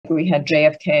we had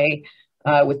JFK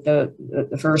with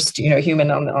the first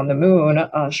human on the moon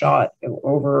shot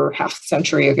over half a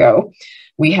century ago.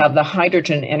 We have the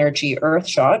hydrogen energy Earth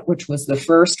shot, which was the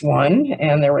first one,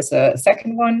 and there was a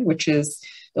second one, which is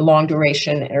the long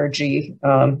duration energy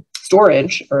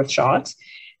storage Earth shot.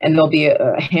 And there'll be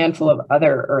a handful of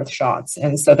other Earth shots.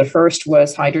 And so the first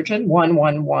was hydrogen,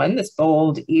 111, this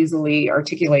bold, easily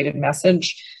articulated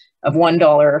message of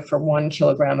 $1 for 1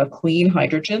 kilogram of clean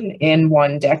hydrogen in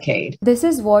 1 decade. This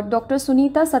is what Dr.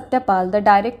 Sunita Satyapal, the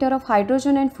Director of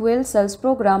Hydrogen and Fuel Cells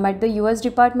Program at the US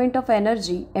Department of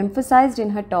Energy, emphasized in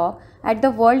her talk at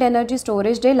the World Energy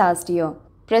Storage Day last year.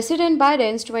 President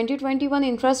Biden's 2021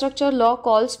 infrastructure law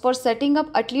calls for setting up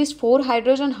at least 4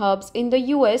 hydrogen hubs in the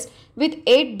US with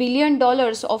 $8 billion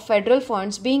of federal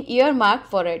funds being earmarked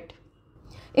for it.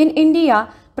 In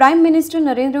India, Prime Minister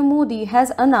Narendra Modi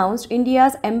has announced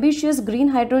India's ambitious green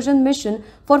hydrogen mission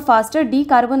for faster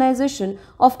decarbonization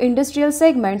of industrial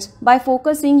segments by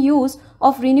focusing use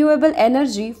of renewable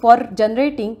energy for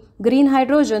generating green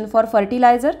hydrogen for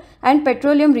fertilizer and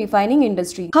petroleum refining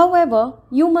industry. However,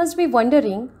 you must be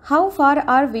wondering, how far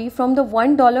are we from the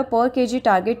 $1 per kg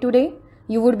target today?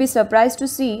 You would be surprised to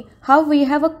see how we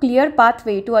have a clear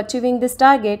pathway to achieving this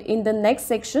target in the next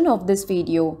section of this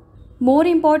video. More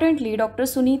importantly, Dr.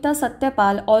 Sunita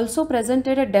Satyapal also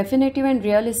presented a definitive and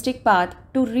realistic path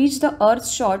to reach the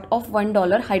Earth's shot of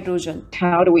 $1 hydrogen.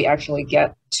 How do we actually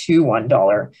get to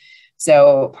 $1?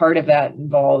 So part of that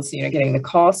involves, getting the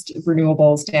cost of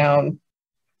renewables down,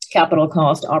 capital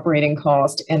cost, operating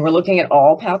cost, and we're looking at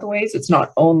all pathways. It's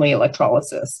not only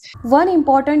electrolysis. One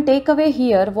important takeaway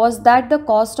here was that the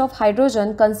cost of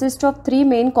hydrogen consists of 3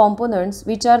 main components,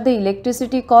 which are the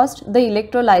electricity cost, the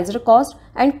electrolyzer cost,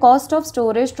 and cost of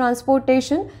storage,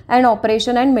 transportation, and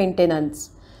operation and maintenance.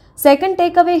 Second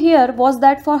takeaway here was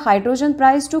that for hydrogen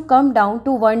price to come down to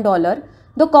 $1,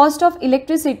 the cost of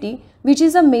electricity, which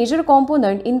is a major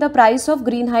component in the price of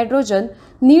green hydrogen,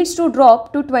 needs to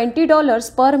drop to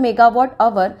 $20 per megawatt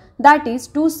hour, that is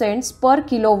 2 cents per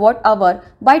kilowatt hour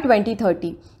by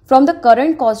 2030, from the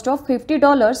current cost of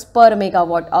 $50 per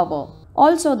megawatt hour.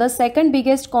 Also, the second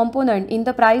biggest component in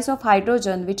the price of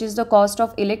hydrogen, which is the cost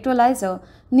of electrolyzer,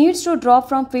 needs to drop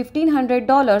from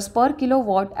 $1,500 per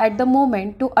kilowatt at the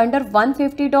moment to under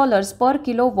 $150 per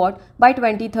kilowatt by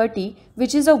 2030,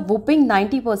 which is a whopping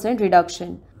 90%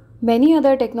 reduction. Many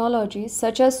other technologies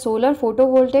such as solar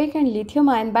photovoltaic and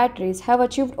lithium-ion batteries have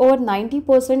achieved over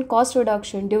 90% cost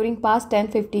reduction during past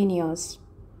 10-15 years.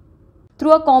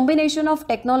 Through a combination of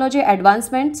technology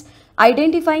advancements,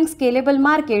 identifying scalable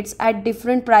markets at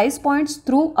different price points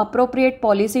through appropriate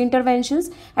policy interventions,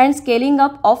 and scaling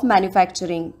up of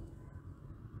manufacturing.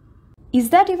 Is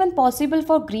that even possible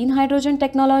for green hydrogen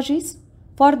technologies?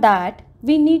 For that,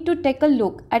 we need to take a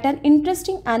look at an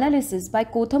interesting analysis by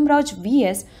Kothamraj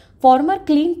VS, former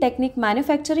clean technique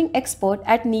manufacturing expert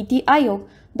at Niti Aayog,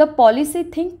 the policy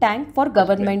think tank for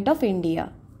Government of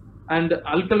India. And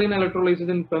alkaline electrolyzers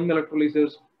and PEM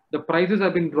electrolyzers, the prices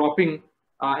have been dropping,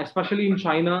 especially in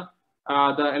China.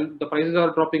 The prices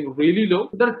are dropping really low.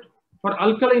 For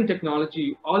alkaline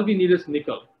technology, all we need is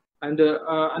nickel and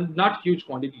not huge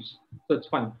quantities, so it's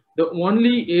fine. The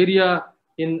only area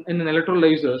in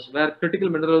electrolyzers where critical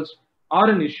minerals are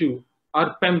an issue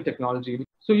are PEM technology.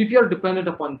 So if you are dependent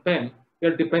upon PEM, you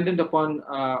are dependent upon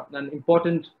an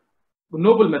important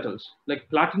noble metals like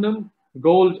platinum,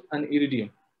 gold, and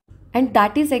iridium. And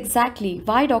that is exactly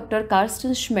why Dr.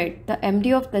 Carsten Schmidt, the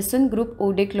MD of ThyssenKrupp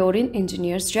Ode Chlorine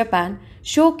Engineers Japan,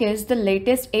 showcased the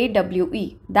latest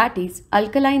AWE, that is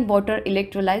alkaline water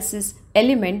electrolysis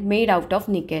element made out of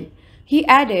nickel. He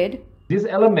added, "This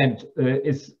element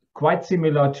is quite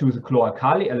similar to the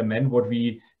chloralkali element, what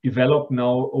we developed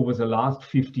now over the last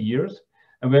 50 years,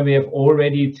 and where we have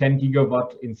already 10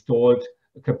 gigawatt installed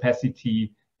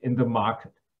capacity in the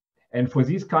market. And for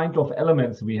these kind of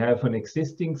elements, we have an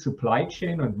existing supply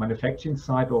chain and manufacturing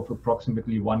side of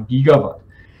approximately 1 gigawatt.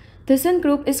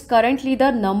 ThyssenKrupp is currently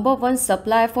the #1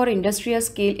 supplier for industrial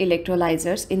scale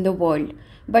electrolyzers in the world.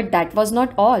 But that was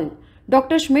not all.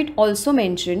 Dr. Schmidt also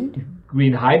mentioned,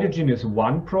 green hydrogen is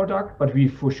one product, but we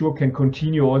for sure can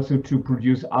continue also to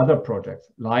produce other products,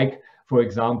 like, for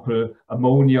example,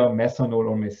 ammonia,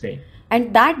 methanol, or methane.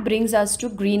 And that brings us to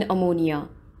green ammonia.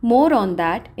 More on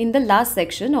that in the last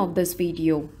section of this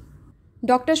video.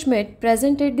 Dr. Schmidt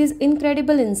presented these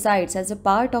incredible insights as a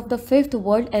part of the 5th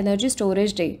World Energy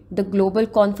Storage Day, the global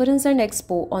conference and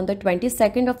expo on the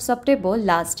 22nd of September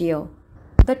last year.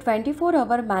 The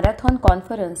 24-hour marathon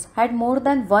conference had more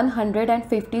than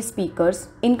 150 speakers,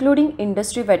 including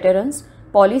industry veterans,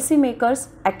 policymakers,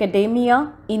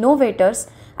 academia, innovators,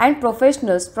 and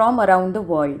professionals from around the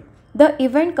world. The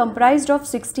event comprised of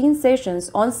 16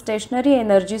 sessions on stationary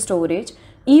energy storage,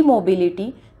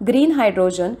 e-mobility, green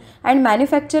hydrogen, and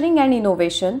manufacturing and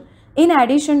innovation. In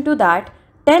addition to that,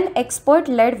 10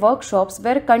 expert-led workshops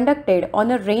were conducted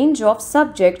on a range of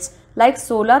subjects like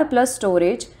solar plus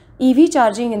storage, EV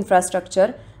charging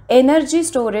infrastructure, energy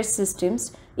storage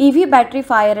systems, EV battery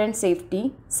fire and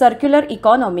safety, circular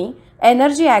economy,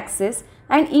 energy access,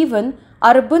 and even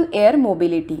urban air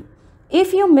mobility.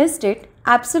 If you missed it,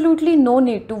 absolutely no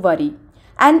need to worry.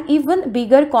 An even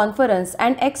bigger conference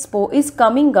and expo is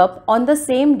coming up on the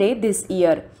same day this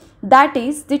year. That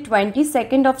is the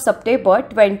 22nd of September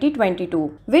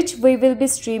 2022, which we will be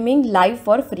streaming live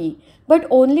for free, but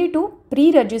only to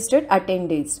pre-registered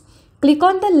attendees. Click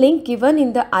on the link given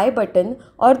in the I button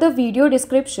or the video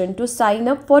description to sign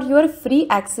up for your free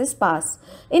access pass.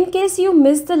 In case you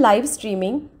missed the live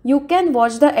streaming, you can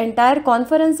watch the entire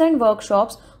conference and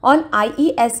workshops on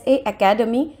IESA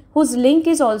Academy, whose link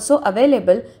is also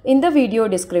available in the video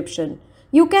description.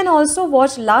 You can also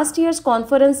watch last year's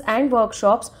conference and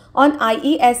workshops on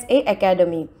IESA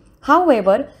Academy.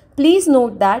 However, please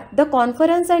note that the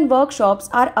conference and workshops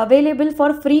are available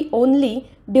for free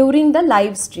only during the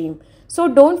live stream. So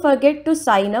don't forget to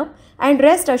sign up and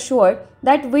rest assured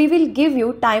that we will give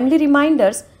you timely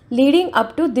reminders leading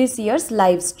up to this year's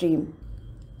live stream.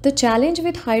 The challenge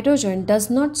with hydrogen does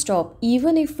not stop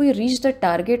even if we reach the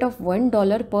target of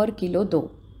 $1 per kilo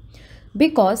though,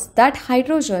 because that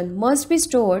hydrogen must be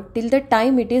stored till the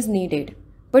time it is needed.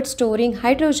 But storing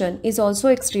hydrogen is also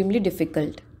extremely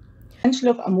difficult. Potential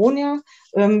of ammonia,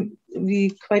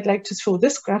 we quite like to show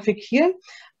this graphic here.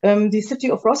 The city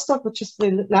of Rostock, which is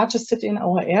the largest city in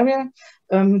our area,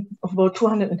 of about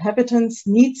 200 inhabitants,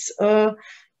 needs around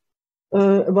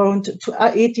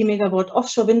 80 megawatt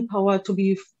offshore wind power to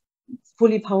be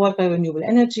fully powered by renewable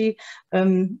energy.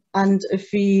 And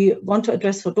if we want to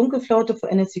address for Dunkelflaute, for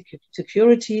energy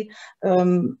security,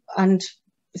 and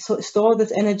store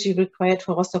this energy required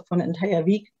for Rostock for an entire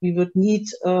week, we would need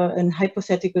a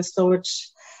hypothetical storage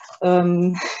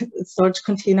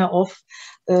container of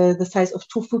the size of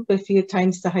 2 football fields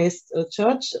times the highest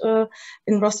church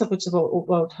in Rostock, which is about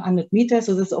 100 meters.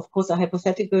 So this is, of course, a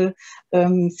hypothetical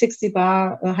 60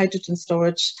 bar hydrogen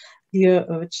storage here.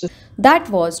 That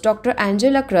was Dr.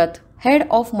 Angela Krath, Head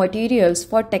of Materials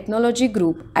for Technology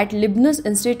Group at Leibniz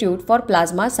Institute for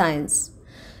Plasma Science.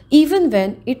 Even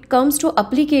when it comes to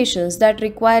applications that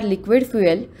require liquid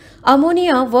fuel,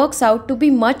 ammonia works out to be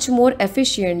much more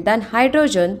efficient than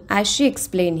hydrogen, as she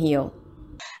explained here.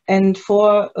 And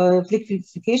for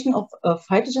liquefaction of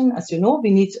hydrogen, as you know,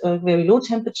 we need a very low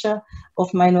temperature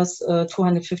of minus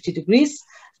 250 degrees.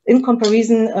 In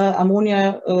comparison,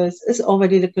 ammonia is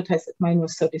already liquidized at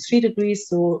minus 33 degrees.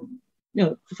 So,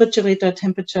 refrigerator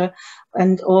temperature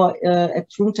or at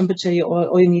room temperature,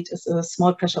 all you need is a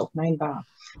small pressure of 9 bar.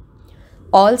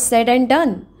 All said and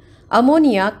done.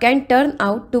 Ammonia can turn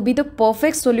out to be the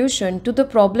perfect solution to the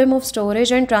problem of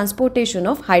storage and transportation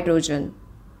of hydrogen.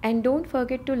 And don't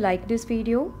forget to like this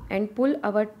video and pull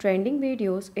our trending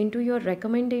videos into your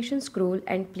recommendation scroll,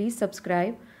 and please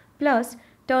subscribe. Plus,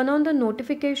 turn on the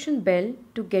notification bell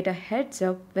to get a heads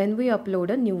up when we upload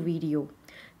a new video.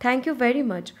 Thank you very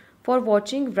much for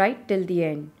watching right till the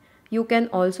end. You can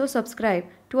also subscribe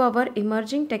to our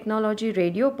Emerging Technology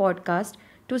Radio podcast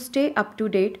to stay up to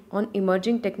date on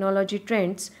emerging technology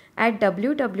trends at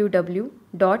www.etn.news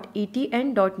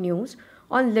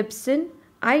on Libsyn,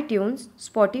 iTunes,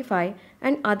 Spotify,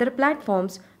 and other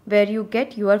platforms where you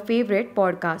get your favorite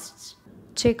podcasts.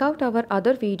 Check out our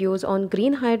other videos on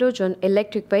green hydrogen,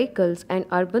 electric vehicles, and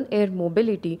urban air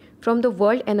mobility from the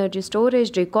World Energy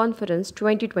Storage Day Conference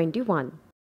 2021.